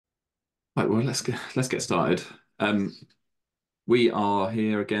Right, well, let's get started. Um, we are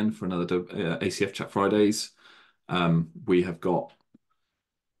here again for another ACF Chat Fridays. We have got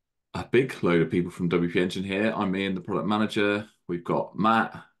a big load of people from WP Engine here. I'm Ian, the product manager. We've got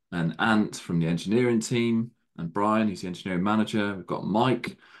Matt and Ant from the engineering team, and Brian, he's the engineering manager. We've got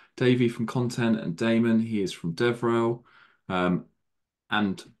Mike, Davey from content, and Damon, he is from DevRel. Um,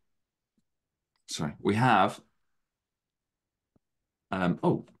 and sorry, we have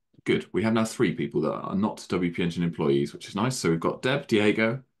oh, good. We have now three people that are not WP Engine employees, which is nice. So we've got Deb,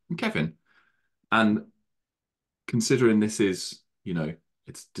 Diego, and Kevin. And considering this is,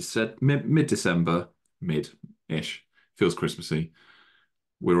 it's mid-December, mid-ish, feels Christmassy.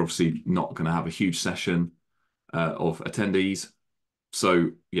 We're obviously not going to have a huge session of attendees.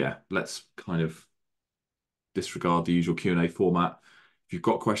 So yeah, let's kind of disregard the usual Q&A format. If you've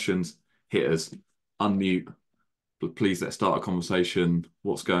got questions, hit us, unmute. But please let's start a conversation.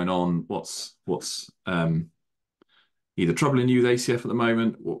 What's going on? What's either troubling you with ACF at the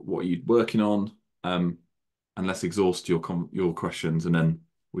moment? What are you working on? And let's exhaust your questions, and then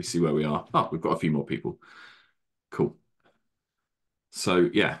we see where we are. Oh, we've got a few more people. Cool. So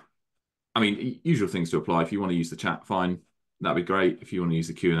yeah, I mean, usual things to apply. If you want to use the chat, fine, that'd be great. If you want to use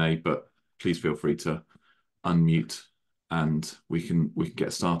the Q&A, but please feel free to unmute, and we can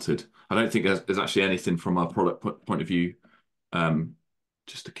get started. I don't think there's actually anything from our product point of view. Um,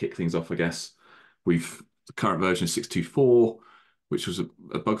 just to kick things off, I guess the current version is 6.2.4, which was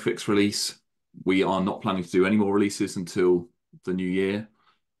a bug fix release. We are not planning to do any more releases until the new year,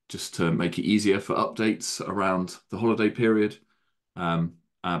 just to make it easier for updates around the holiday period.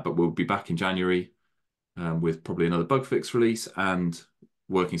 But we'll be back in January with probably another bug fix release and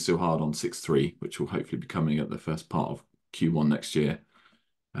working still hard on 6.3, which will hopefully be coming at the first part of Q1 next year.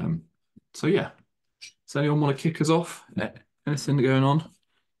 So yeah, does anyone want to kick us off? Anything going on?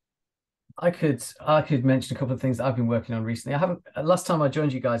 I could mention a couple of things that I've been working on recently. I haven't last time I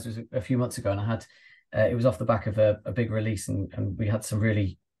joined you guys was a few months ago, and I had it was off the back of a big release, and we had some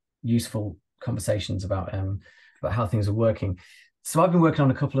really useful conversations about how things are working. So I've been working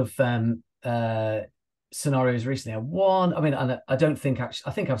on a couple of scenarios recently. One, I mean, and I don't think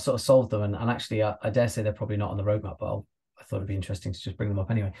actually, I think I've sort of solved them, and actually, I dare say they're probably not on the roadmap, but I thought it'd be interesting to just bring them up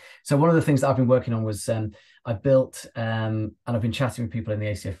anyway. So one of the things that I've been working on was I built, and I've been chatting with people in the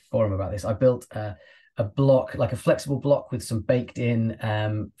ACF forum about this. I built a block, like a flexible block with some baked in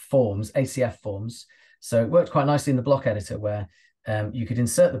forms, ACF forms. So it worked quite nicely in the block editor where you could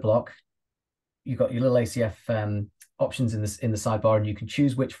insert the block. You've got your little ACF options in the sidebar, and you can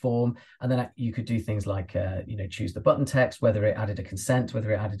choose which form, and then you could do things like choose the button text, whether it added a consent,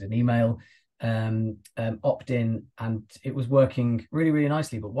 whether it added an email, opt-in, and it was working really, really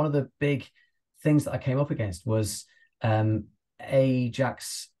nicely. But one of the big things that I came up against was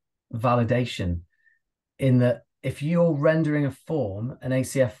Ajax validation, in that if you're rendering a form, an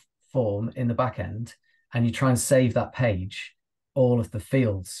ACF form in the back end, and you try and save that page, all of the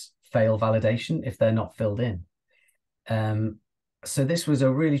fields fail validation if they're not filled in. So this was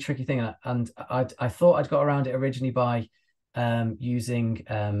a really tricky thing, and I thought I'd got around it originally by using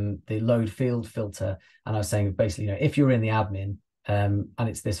the load field filter, and I was saying basically, if you're in the admin and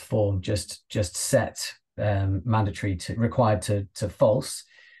it's this form, just set mandatory to required to false,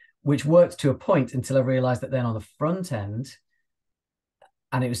 which worked to a point until I realized that then on the front end,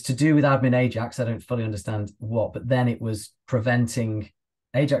 and it was to do with admin Ajax. I don't fully understand what, but then it was preventing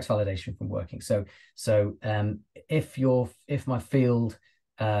Ajax validation from working. So if my field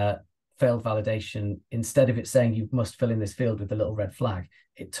failed validation, instead of it saying you must fill in this field with the little red flag,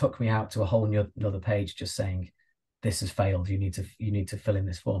 it took me out to a whole another page just saying this has failed. You need to fill in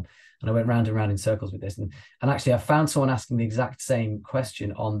this form. And I went round and round in circles with this. And actually I found someone asking the exact same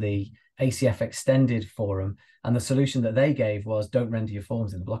question on the ACF extended forum, and the solution that they gave was don't render your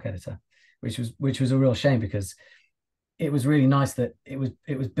forms in the block editor, which was a real shame, because it was really nice that it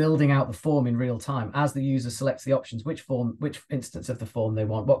was building out the form in real time as the user selects the options, which instance of the form they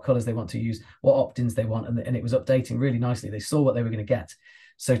want, what colors they want to use, what opt-ins they want, and it was updating really nicely. They saw what they were going to get.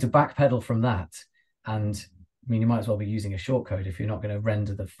 So to backpedal from that, and I mean, you might as well be using a shortcode if you're not going to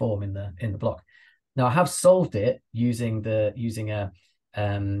render the form in the block. Now I have solved it using a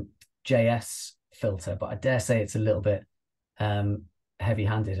JS filter, but I dare say it's a little bit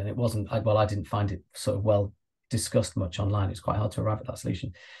heavy-handed, and it wasn't. I didn't find it sort of well discussed much online. It's quite hard to arrive at that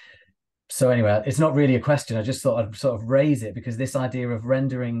solution. So anyway, it's not really a question. I just thought I'd sort of raise it, because this idea of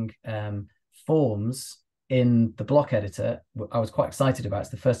rendering forms in the block editor, I was quite excited about. It's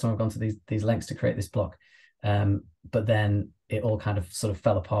the first time I've gone to these lengths to create this block. But then it all kind of sort of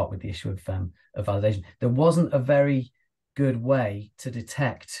fell apart with the issue of validation. There wasn't a very good way to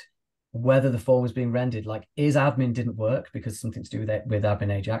detect whether the form was being rendered, like is admin didn't work because something to do with it with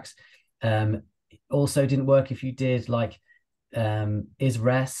admin Ajax. Also didn't work if you did like is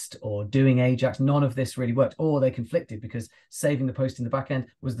rest or doing Ajax. None of this really worked, or they conflicted because saving the post in the back end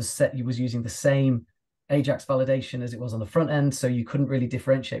was was using the same Ajax validation as it was on the front end, so you couldn't really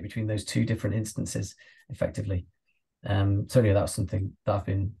differentiate between those two different instances effectively. So yeah, that's something that I've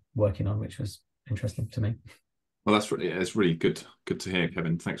been working on, which was interesting to me. Well, it's really good to hear,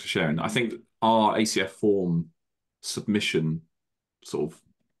 Kevin. Thanks for sharing. I think our ACF form submission sort of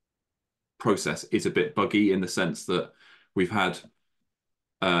process is a bit buggy in the sense that we've had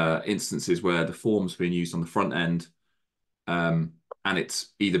instances where the form's been used on the front end, and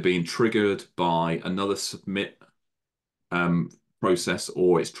it's either being triggered by another submit process,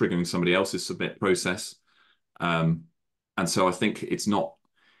 or it's triggering somebody else's submit process. And so I think it's not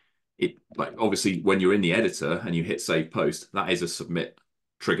it like obviously when you're in the editor and you hit save post, that is a submit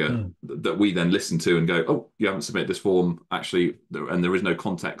trigger Mm, that we then listen to and go, oh, you haven't submitted this form actually, and there is no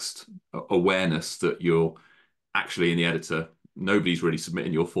context awareness that you're actually in the editor. Nobody's really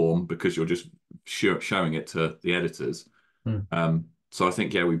submitting your form because you're just showing it to the editors. mm, So I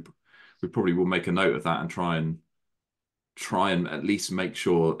think, yeah, we probably will make a note of that and try and at least make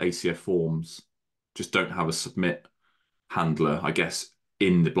sure ACF forms just don't have a submit handler, I guess,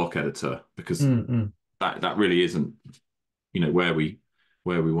 in the block editor, because mm, mm. that really isn't, where we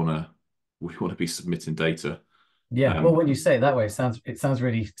want to be submitting data. Yeah, well, Um, when you say it that way, it sounds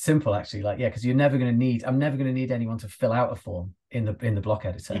really simple actually. Like, yeah, because I'm never going to need anyone to fill out a form in the block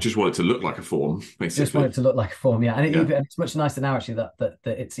you editor. just want it to look like a form, Just want it basically. to look like a form, yeah. And Yeah, it's much nicer now actually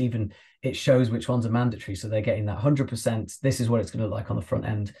that it shows which ones are mandatory, so they're getting that 100%. This is what it's going to look like on the front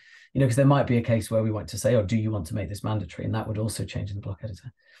end, because there might be a case where we want to say, oh, do you want to make this mandatory, and that would also change in the block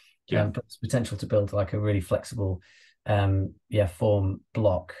editor. yeah. But there's potential to build like a really flexible, form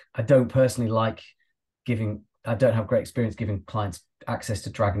block. I don't personally like giving. I don't have great experience giving clients access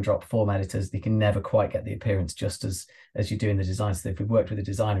to drag and drop form editors. They can never quite get the appearance just as you do in the design. So if we've worked with a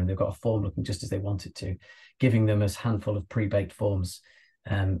designer and they've got a form looking just as they want it to, giving them a handful of pre-baked forms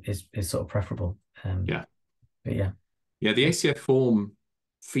is sort of preferable. Yeah. But yeah. Yeah, the ACF form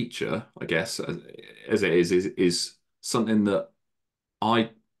feature, I guess, as it is something that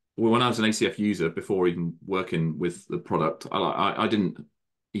I, well, when I was an ACF user before even working with the product, I didn't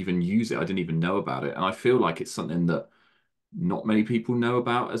even use it. I didn't even know about it, and I feel like it's something that not many people know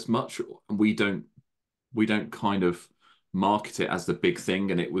about as much. We don't kind of market it as the big thing,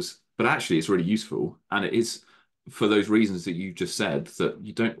 and but actually it's really useful, and it is for those reasons that you just said, that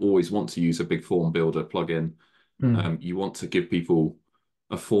you don't always want to use a big form builder plugin. Mm, You want to give people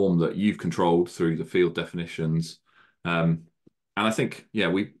a form that you've controlled through the field definitions. And I think,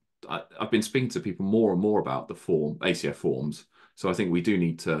 yeah, I've been speaking to people more and more about the form ACF forms. So I think we do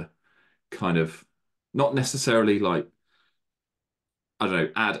need to kind of not necessarily like, I don't know,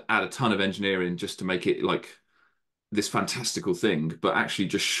 add a ton of engineering just to make it like this fantastical thing, but actually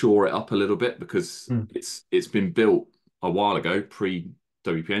just shore it up a little bit, because mm. it's been built a while ago, pre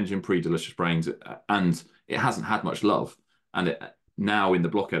WP Engine, pre Delicious Brains, and it hasn't had much love. And now in the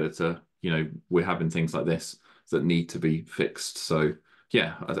block editor, we're having things like this that need to be fixed. So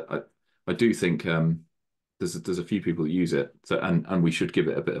yeah, I do think there's a few people that use it, so and we should give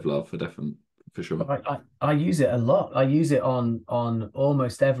it a bit of love for sure. I use it a lot. I use it on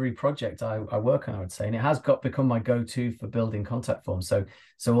almost every project I work on, I would say, and it has become my go-to for building contact forms. So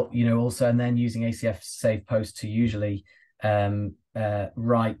also, and then using ACF Save Post to usually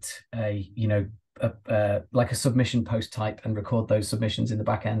write like a submission post type and record those submissions in the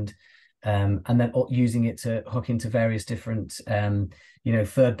back end, and then using it to hook into various different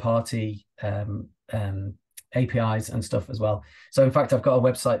third party APIs and stuff as well. So in fact, I've got a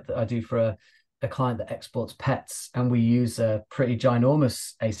website that I do for a client that exports pets, and we use a pretty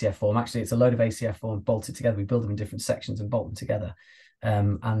ginormous ACF form. Actually, it's a load of ACF forms bolted together. We build them in different sections and bolt them together.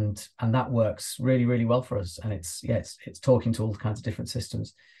 And that works really, really well for us. And it's talking to all kinds of different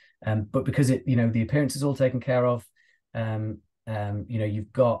systems. But because the appearance is all taken care of,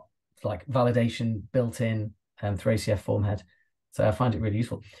 you've got like validation built in through ACF form head. So I find it really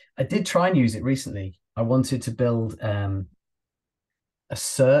useful. I did try and use it recently. I wanted to build a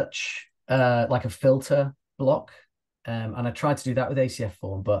search, like a filter block. And I tried to do that with ACF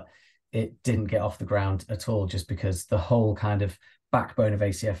form, but it didn't get off the ground at all, just because the whole kind of backbone of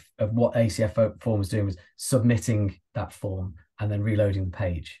ACF, of what ACF form was doing, was submitting that form and then reloading the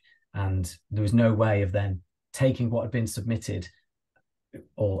page. And there was no way of then taking what had been submitted,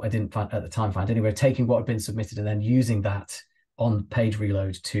 or I didn't find at the time find anyway, taking what had been submitted and then using that on page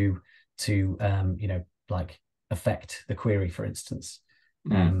reload to like affect the query, for instance.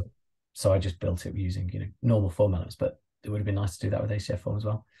 Mm. So I just built it using normal form elements, but it would have been nice to do that with ACF form as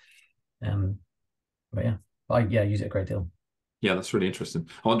well. Um, but yeah, I use it a great deal. Yeah, that's really interesting.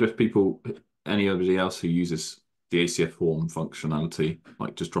 I wonder if anybody else who uses the ACF form functionality,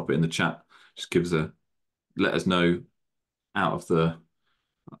 like just drop it in the chat, just let us know out of the,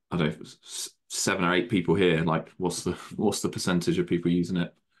 I don't know, 7 or 8 people here, like what's the percentage of people using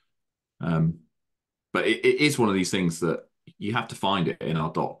it? Um, but it is one of these things that you have to find it in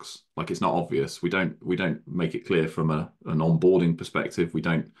our docs. Like it's not obvious. We don't make it clear from an onboarding perspective. We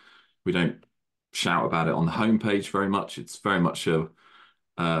don't shout about it on the homepage very much. It's very much uh,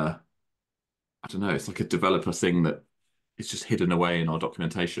 I don't know. It's like a developer thing that it's just hidden away in our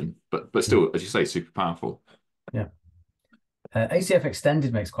documentation. But Mm. still, as you say, super powerful. Yeah. ACF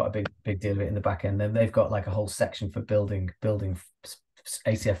Extended makes quite a big deal of it in the back end. Then they've got like a whole section for building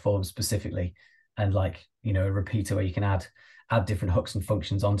ACF forms specifically, and like a repeater where you can add different hooks and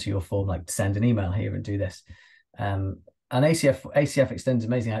functions onto your form, like send an email here and do this. And ACF Extended is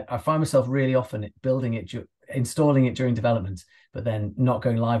amazing. I find myself really often building it, installing it during development, but then not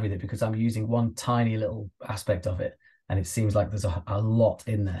going live with it because I'm using one tiny little aspect of it, and it seems like there's a lot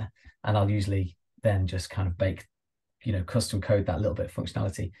in there, and I'll usually then just kind of bake custom code that little bit of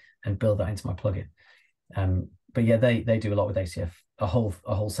functionality and build that into my plugin. But yeah, they do a lot with ACF, a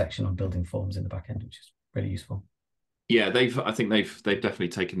whole section on building forms in the back end, which is really useful. Yeah, I think they've definitely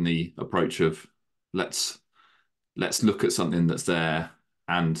taken the approach of let's let's look at something that's there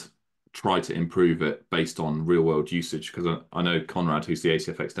and try to improve it based on real world usage. Because I know Conrad, who's the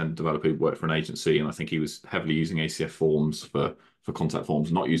ACF Extended developer, who worked for an agency, and I think he was heavily using ACF forms for contact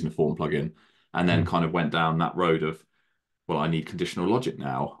forms, not using the form plugin, and then Mm. kind of went down that road of, well, I need conditional logic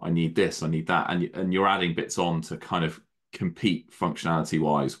now. I need this, I need that, and you're adding bits on to kind of compete functionality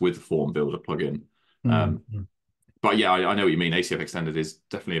wise with the form builder plugin. Mm. Um, Mm. but yeah, I know what you mean. ACF Extended is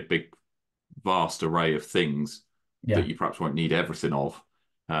definitely a big, vast array of things that Yeah. you perhaps won't need everything of.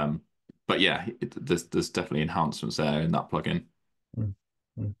 Um, but yeah, there's definitely enhancements there in that plugin. Mm.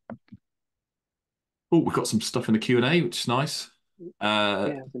 Mm. Oh, we've got some stuff in the Q&A, which is nice. Uh,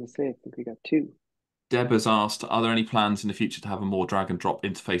 Yeah, I was gonna say, I think we got two. Deb has asked, are there any plans in the future to have a more drag and drop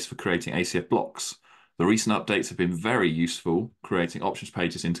interface for creating ACF blocks? The recent updates have been very useful, creating options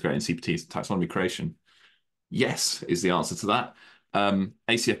pages, integrating CPTs, taxonomy creation. Yes, is the answer to that.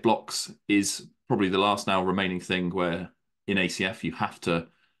 ACF blocks is probably the last now remaining thing where in ACF you have to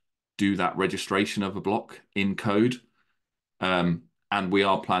do that registration of a block in code. And we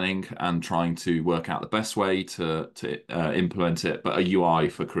are planning and trying to work out the best way to implement it, but a UI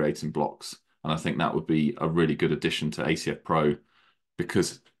for creating blocks. And I think that would be a really good addition to ACF Pro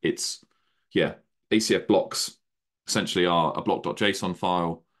because yeah, ACF blocks essentially are a block.json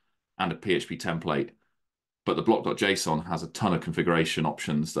file and a PHP template. But the block.json has a ton of configuration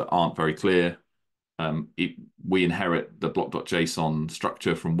options that aren't very clear. We inherit the block.json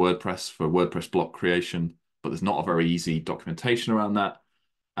structure from WordPress for WordPress block creation, but there's not a very easy documentation around that.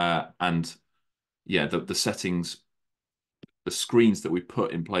 And yeah, the settings, the screens that we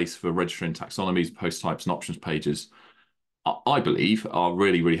put in place for registering taxonomies, post types, and options pages, I believe are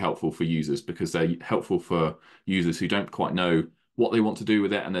really, really helpful for users because they're helpful for users who don't quite know what they want to do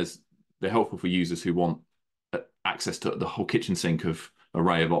with it. And they're helpful for users who want access to the whole kitchen sink of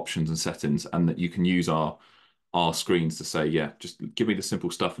array of options and settings, and that you can use our screens to say, yeah, just give me the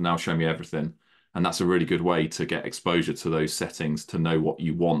simple stuff and now show me everything. And that's a really good way to get exposure to those settings to know what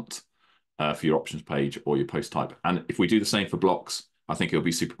you want for your options page or your post type. And if we do the same for blocks, I think it'll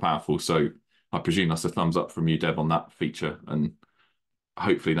be super powerful. So I presume that's a thumbs up from you, Deb, on that feature. And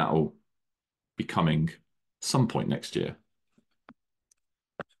hopefully that will be coming some point next year.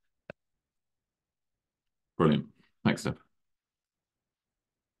 Brilliant. Thanks, Deb.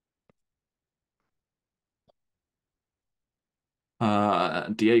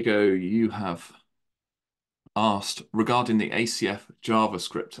 Diego, you have asked regarding the ACF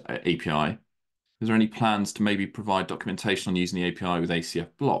JavaScript API, is there any plans to maybe provide documentation on using the API with ACF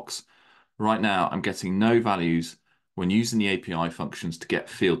blocks? Right now, I'm getting no values when using the API functions to get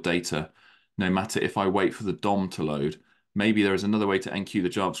field data, no matter if I wait for the DOM to load. Maybe there is another way to enqueue the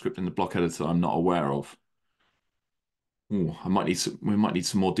JavaScript in the block editor I'm not aware of. Ooh, we might need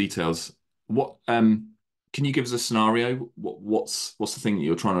some more details. What can you give us a scenario? What's the thing that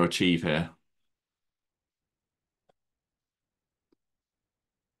you're trying to achieve here?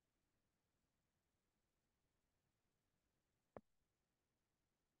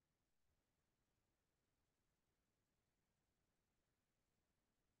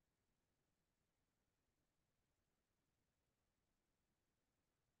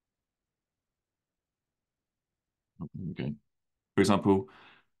 Okay. For example,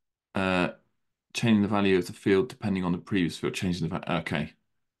 changing the value of the field depending on the previous field, changing the value. Okay.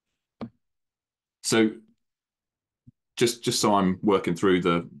 So just so I'm working through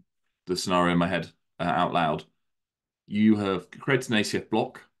the scenario in my head out loud, you have created an ACF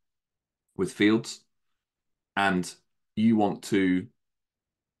block with fields, and you want to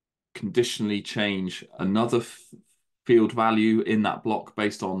conditionally change another field value in that block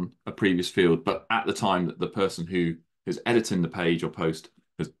based on a previous field, but at the time that the person who is editing the page or post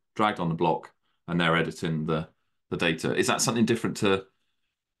has dragged on the block and they're editing the data. Is that something different to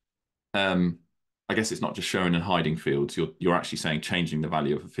I guess it's not just showing and hiding fields. You're actually saying changing the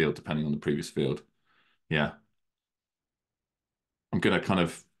value of a field depending on the previous field. Yeah. I'm gonna kind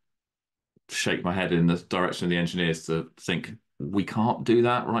of shake my head in the direction of the engineers to think we can't do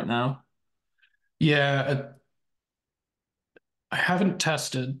that right now. Yeah, I haven't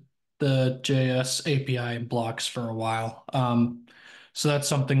tested the JS API and blocks for a while. So that's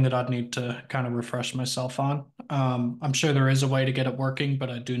something that I'd need to kind of refresh myself on. I'm sure there is a way to get it working, but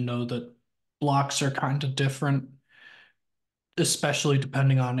I do know that blocks are kind of different, especially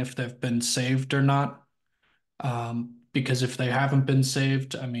depending on if they've been saved or not. Because if they haven't been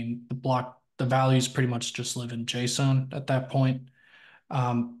saved, I mean, the values pretty much just live in JSON at that point.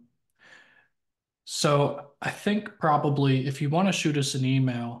 Um, so I think probably if you want to shoot us an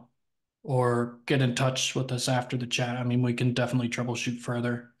email or get in touch with us after the chat, I mean, we can definitely troubleshoot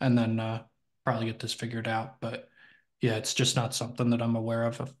further and then probably get this figured out. But yeah, it's just not something that I'm aware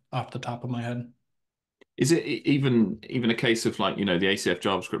of off the top of my head. Is it even a case of like, the ACF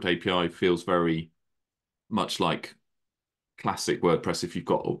JavaScript API feels very much like classic WordPress if you've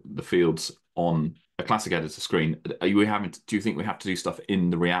got the fields on a classic editor screen? Do you think we have to do stuff in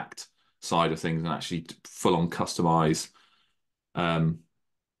the React side of things and actually full on customize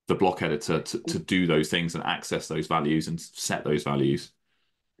the block editor to do those things and access those values and set those values?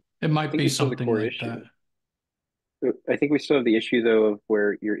 It I might think be we still have the something core like issue. that. I think we still have the issue though of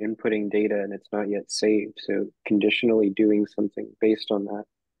where you're inputting data and it's not yet saved. So conditionally doing something based on that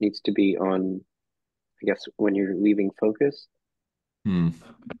needs to be on, I guess, when you're leaving focus Hmm.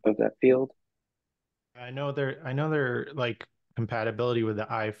 of that field. I know they're like compatibility with the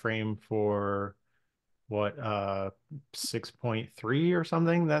iframe for what 6.3 or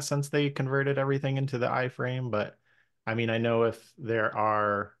something, that since they converted everything into the iframe. But I mean, I know if there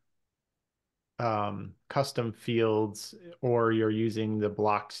are custom fields or you're using the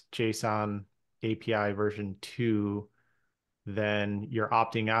blocks JSON API version 2, then you're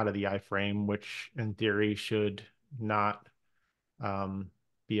opting out of the iframe, which in theory should not um,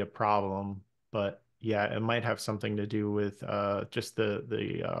 be a problem. But yeah, it might have something to do with just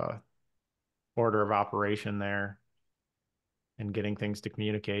the order of operation there and getting things to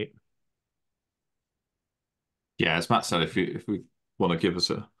communicate. Yeah, as Matt said, if we want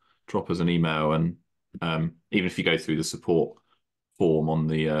to drop us an email, and even if you go through the support form on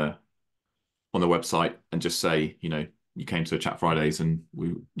the website and just say, you came to a Chat Fridays and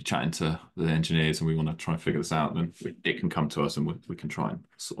we're chatting to the engineers and we want to try and figure this out, then it can come to us and we can try and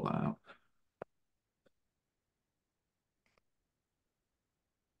sort that out.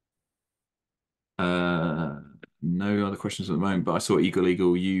 No other questions at the moment, but I saw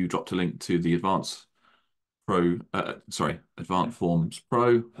Eagle, you dropped a link to the Advanced Forms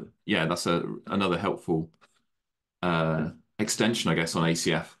Pro. Yeah, that's another helpful extension, I guess, on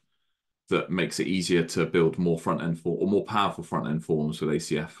ACF that makes it easier to build more more powerful front end forms with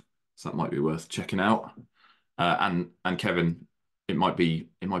ACF. So that might be worth checking out. And Kevin, it might be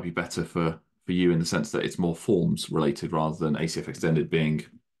better for you in the sense that it's more forms related rather than ACF extended being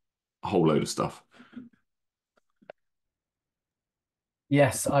a whole load of stuff.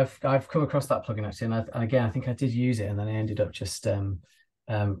 Yes, I've come across that plugin actually, and again, I think I did use it, and then I ended up just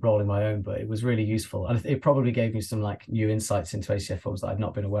rolling my own. But it was really useful, and it probably gave me some like new insights into ACF forms that I'd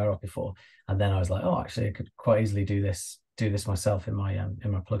not been aware of before. And then I was like, oh, actually, I could quite easily do this myself in my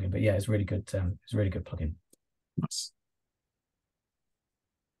plugin. But yeah, it's really good. It's a really good plugin. Nice.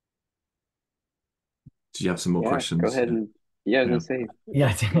 Do you have some more questions? Go ahead and I was gonna say. Yeah,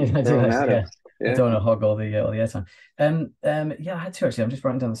 I do. Throwing at us. I don't want to hog all the airtime. Yeah, I had to actually. I'm just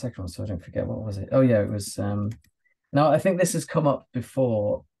writing down the second one so I don't forget. What was it? Oh yeah, it was. Now I think this has come up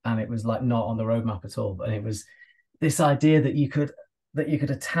before, and it was like not on the roadmap at all. And it was this idea that you could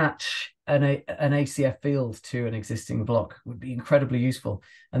attach an ACF field to an existing block would be incredibly useful.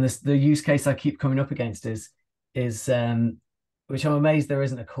 And the use case I keep coming up against is which I'm amazed there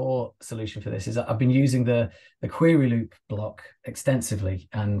isn't a core solution for this, is I've been using the query loop block extensively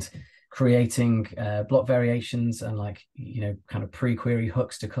and creating block variations and kind of pre-query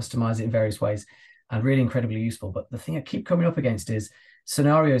hooks to customize it in various ways, and really incredibly useful. But the thing I keep coming up against is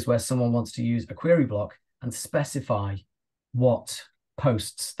scenarios where someone wants to use a query block and specify what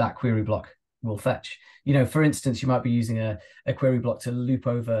posts that query block will fetch. For instance, you might be using a query block to loop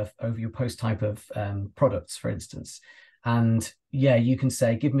over your post type of products, for instance. And yeah, you can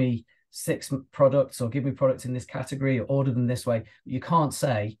say, give me 6 products, or give me products in this category, or order them this way. You can't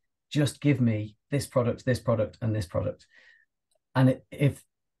say, just give me this product, and this product. And if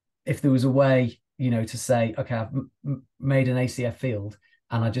there was a way, to say, okay, I've made an ACF field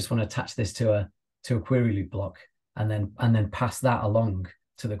and I just want to attach this to a query loop block, and then pass that along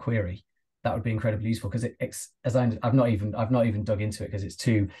to the query, that would be incredibly useful, because I've not even dug into it because it's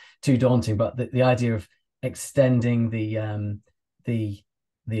too daunting. But the idea of extending the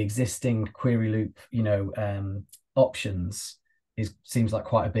existing query loop, options seems like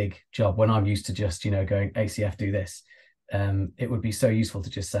quite a big job when I'm used to just going ACF do this. It would be so useful to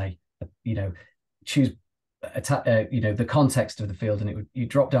just say, choose the context of the field, and you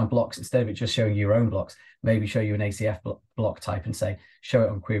drop down blocks instead of it just showing you your own blocks. Maybe show you an ACF block type and say show it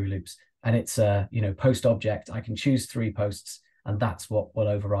on query loops, and it's post object. I can choose 3 posts, and that's what will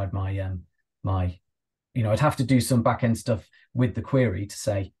override my I'd have to do some backend stuff with the query to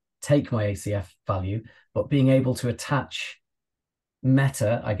say take my ACF value, but being able to attach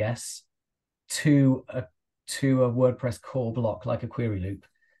meta, I guess, to a WordPress core block like a query loop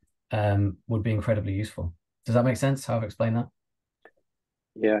would be incredibly useful. Does that make sense, how I've explained that?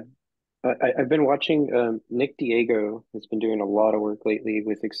 Yeah. I've been watching Nick Diego has been doing a lot of work lately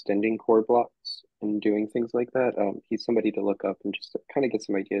with extending core blocks and doing things like that. He's somebody to look up and just to kind of get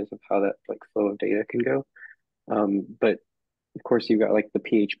some ideas of how that flow of data can go. But of course, you've got the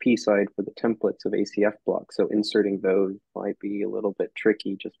PHP side for the templates of ACF blocks. So inserting those might be a little bit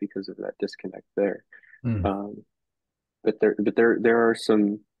tricky just because of that disconnect there. But there are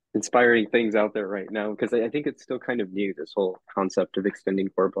some inspiring things out there right now, because I think it's still kind of new, this whole concept of extending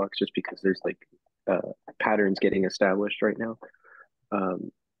core blocks, just because there's patterns getting established right now.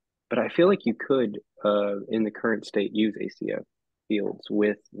 But I feel like you could, in the current state, use ACF fields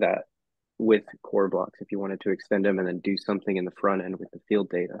with core blocks if you wanted to extend them and then do something in the front end with the field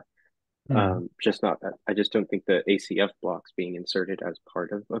data. Just not that. I just don't think the ACF blocks being inserted as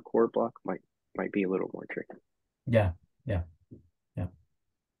part of a core block might be a little more tricky. Yeah.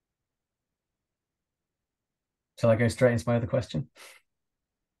 Shall I go straight into my other question?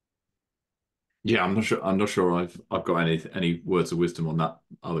 Yeah, I'm not sure I've got any words of wisdom on that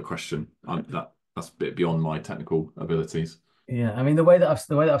other question. That's a bit beyond my technical abilities. Yeah, I mean, the way that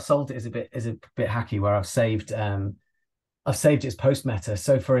I've solved it is a bit hacky, where I've saved it as post meta.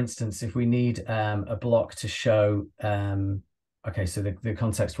 So for instance, if we need a block to show okay, so the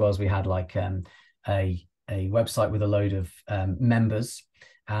context was we had a website with a load of members,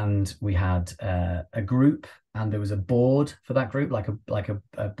 and we had a group, and there was a board for that group, like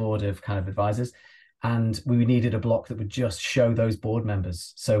a board of kind of advisors, and we needed a block that would just show those board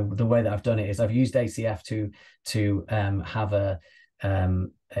members. So the way that I've done it is I've used ACF to have a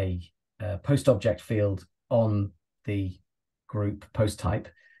post object field on the group post type,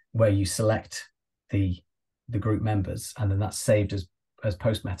 where you select the group members, and then that's saved as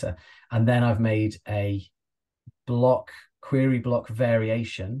post meta. And then I've made a query block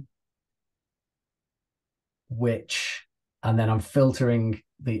variation, and then I'm filtering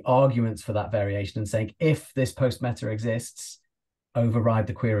the arguments for that variation and saying, if this post meta exists, override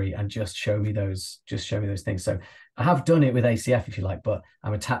the query and just show me those things. So I have done it with ACF, if you like, but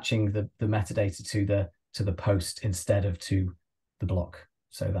I'm attaching the metadata to the post instead of to the block.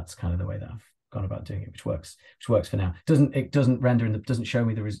 So that's kind of the way that I've gone about doing it, which works for now. It doesn't render doesn't show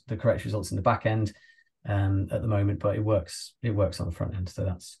me the correct results in the back end at the moment, but it works on the front end. So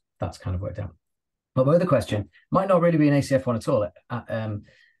that's kind of worked out. But my other question might not really be an ACF one at all. And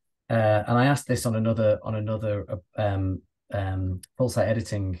I asked this on another full site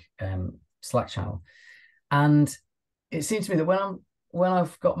editing Slack channel, and it seems to me that when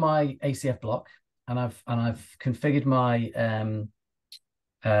I've got my ACF block and I've configured my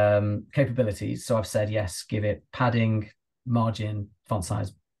capabilities, so I've said yes, give it padding, margin, font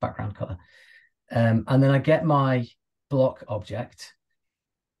size, background color, and then I get my block object.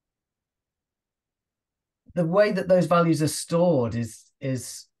 The way that those values are stored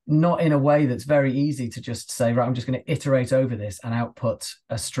is not in a way that's very easy to just say, right, I'm just going to iterate over this and output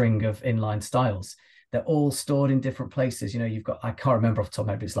a string of inline styles. They're all stored in different places. You've got, I can't remember off the top of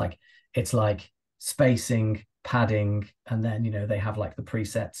my head, but it's like spacing, padding, and then they have the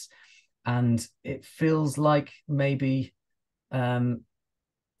presets. And it feels like maybe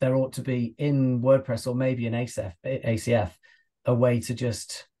there ought to be in WordPress, or maybe in ACF, a way to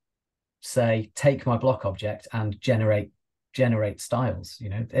just say, take my block object and generate generate styles.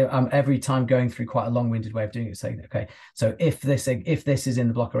 I'm every time going through quite a long-winded way of doing it, saying, okay, so if this is in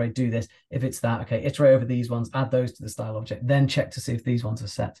the block array, do this. If it's that, okay, iterate over these ones, add those to the style object, then check to see if these ones are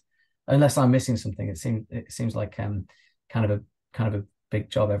set. Unless I'm missing something, it seems like kind of a big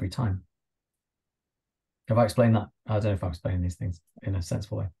job every time. Have I explained that? I don't know if I'm explaining these things in a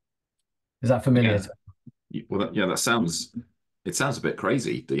sensible way. Is that familiar? Yeah. Well, that sounds a bit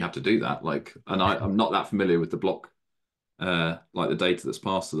crazy that you have to do that. Like, and I'm not that familiar with the block, like the data that's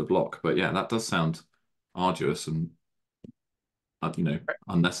passed to the block. But yeah, that does sound arduous and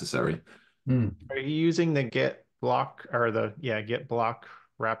unnecessary. Are you using the get block or get block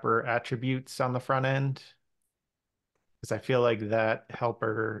wrapper attributes on the front end? Because I feel like that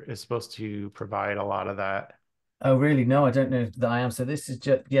helper is supposed to provide a lot of that. Oh, really? No, I don't know that I am. So this is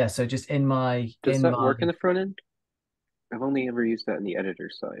just, so just in my Does that work in the front end? I've only ever used that in the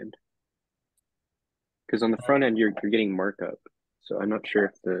editor side. Because on the front end, you're getting markup. So I'm not sure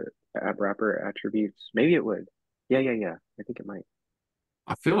if the app wrapper attributes, maybe it would. Yeah. I think it might.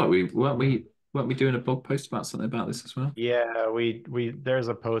 I feel like we weren't we doing a blog post about something about this as well? Yeah, we there's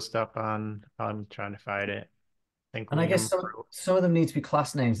a post up on, I'm trying to find it. I think And I guess some of them need to be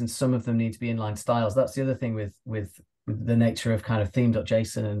class names and some of them need to be inline styles. That's the other thing with the nature of kind of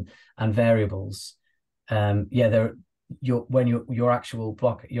theme.json and variables. Your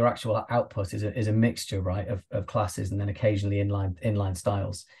actual output is a mixture, right, of classes and then occasionally inline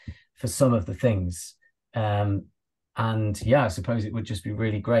styles for some of the things. And yeah, I suppose it would just be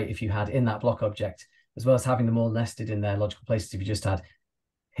really great if you had in that block object, as well as having them all nested in their logical places, if you just had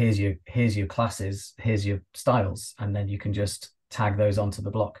here's your classes, here's your styles, and then you can just tag those onto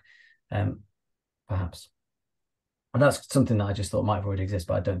the block, perhaps. And that's something that I just thought might already exist,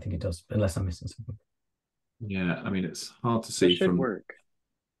 but I don't think it does, unless I'm missing something. Yeah, I mean, it's hard to see It should work.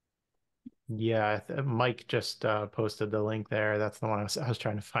 Yeah, Mike just posted the link there. That's the one I was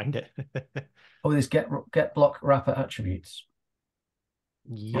trying to find it. Oh, this get block wrapper attributes.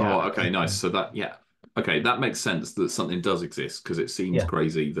 Yeah. Oh, okay, nice. So okay, that makes sense that something does exist because it seems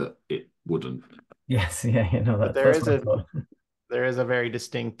crazy that it wouldn't. Yes, yeah, no, But that's what I thought. There is a very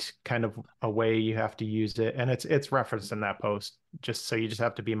distinct kind of a way you have to use it, and it's referenced in that post. You just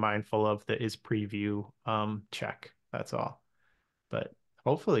have to be mindful of the is preview check. That's all. But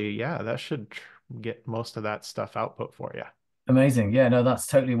hopefully, yeah, that should get most of that stuff output for you. Amazing. Yeah, no, that's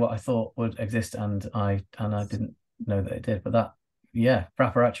totally what I thought would exist, and I didn't know that it did. But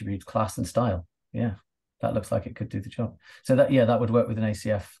wrapper attributes, class and style. Yeah, that looks like it could do the job. So that would work with an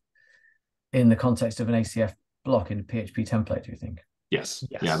ACF in the context of an ACF block in a PHP template, do you think? Yes.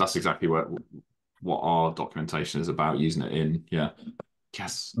 Yeah, that's exactly what our documentation is about, using it in. Yeah.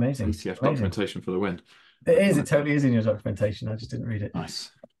 Yes. Amazing. ACF documentation for the win. It totally is in your documentation. I just didn't read it.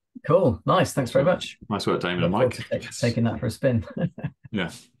 Nice. Cool. Nice. Thanks very much. Nice work, Damon and Mike. Taking that for a spin. Yeah.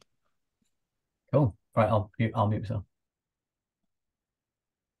 Cool. Right, I'll mute myself.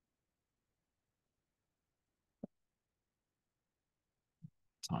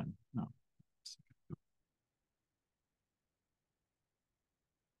 Time. No.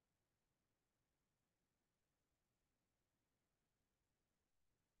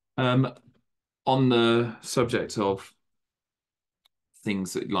 On the subject of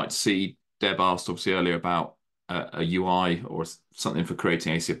things that you'd like to see, Deb asked obviously earlier about a UI or something for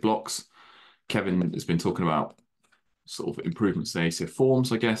creating ACF blocks. Kevin has been talking about sort of improvements in ACF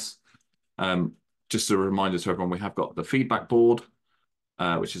forms, I guess. Just a reminder to everyone, we have got the feedback board,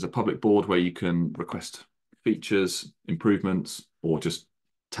 which is a public board where you can request features, improvements, or just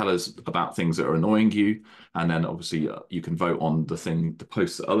tell us about things that are annoying you. And then obviously you can vote on the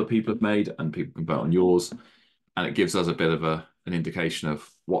posts that other people have made, and people can vote on yours. And it gives us a bit of an indication of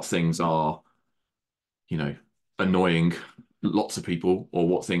what things are, annoying lots of people, or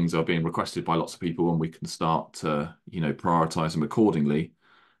what things are being requested by lots of people, and we can start to, prioritize them accordingly.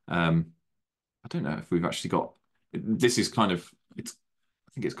 I don't know if we've actually got, this is kind of, I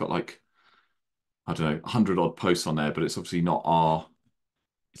think it's got like, I don't know, 100 odd posts on there, but it's obviously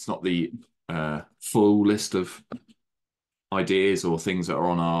it's not the full list of ideas or things that are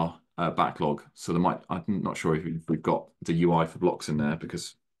on our backlog. So I'm not sure if we've got the UI for blocks in there,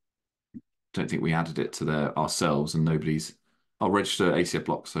 because I don't think we added it to there ourselves, and I'll register ACF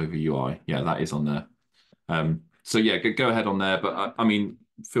blocks over UI. Yeah, that is on there. So yeah, go ahead on there. But I mean,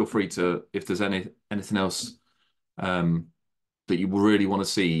 feel free to, if there's anything else that you really want to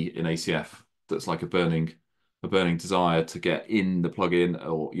see in ACF that's like a burning desire to get in the plugin,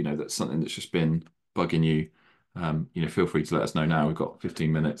 or that's something that's just been bugging you, feel free to let us know now. We've got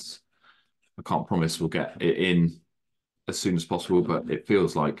 15 minutes. I can't promise we'll get it in as soon as possible, but it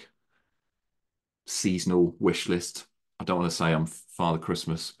feels like seasonal wish list I don't want to say I'm Father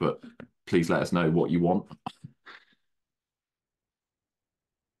Christmas, but please let us know what you want.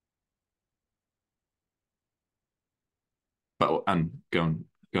 But and go and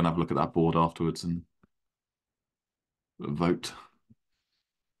have a look at that board afterwards and vote.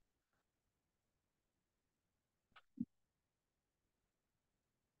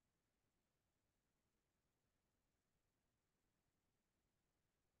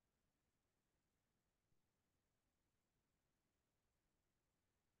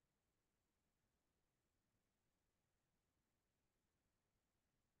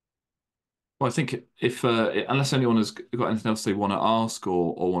 Well, I think if unless anyone has got anything else they want to ask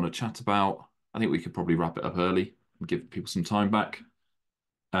or want to chat about, I think we could probably wrap it up early and give people some time back.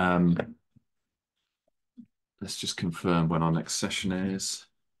 Um, let's just confirm when our next session is.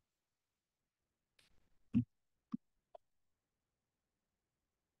 Is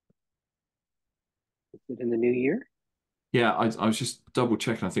it in the new year? Yeah, I was just double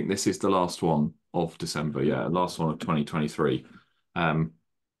checking. I think this is the last one of December. Yeah, last one of 2023.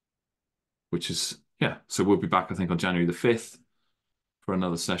 Which is, yeah, so we'll be back, I think, on January the 5th for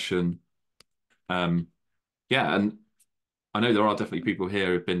another session. Yeah, and I know there are definitely people here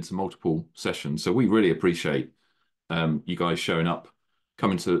who've been to multiple sessions, so we really appreciate you guys showing up,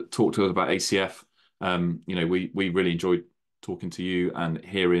 coming to talk to us about ACF. We really enjoyed talking to you and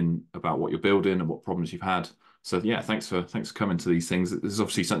hearing about what you're building and what problems you've had. So yeah, thanks for coming to these things. This is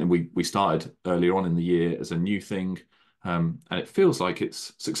obviously something we started earlier on in the year as a new thing, and it feels like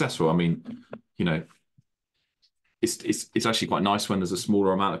it's successful. I mean, it's actually quite nice when there's a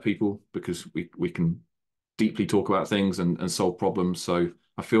smaller amount of people because we can deeply talk about things and solve problems. So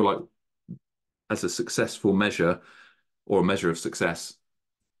I feel like as a successful measure or a measure of success,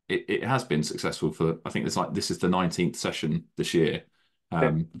 it has been successful for, I think this is the 19th session this year.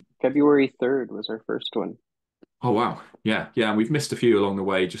 February 3rd was our first one. Oh wow. Yeah. And we've missed a few along the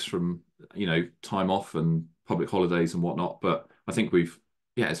way just from, time off and public holidays and whatnot. But I think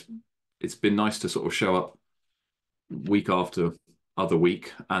it's been nice to sort of show up week after other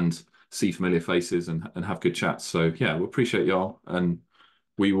week and see familiar faces and have good chats. So yeah, we appreciate y'all and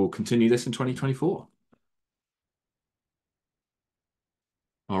we will continue this in 2024.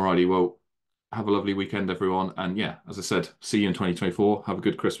 Alrighty, well, have a lovely weekend, everyone. And yeah, as I said, see you in 2024. Have a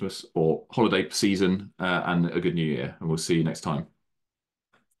good Christmas or holiday season and a good New Year. And we'll see you next time.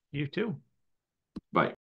 You too. Bye.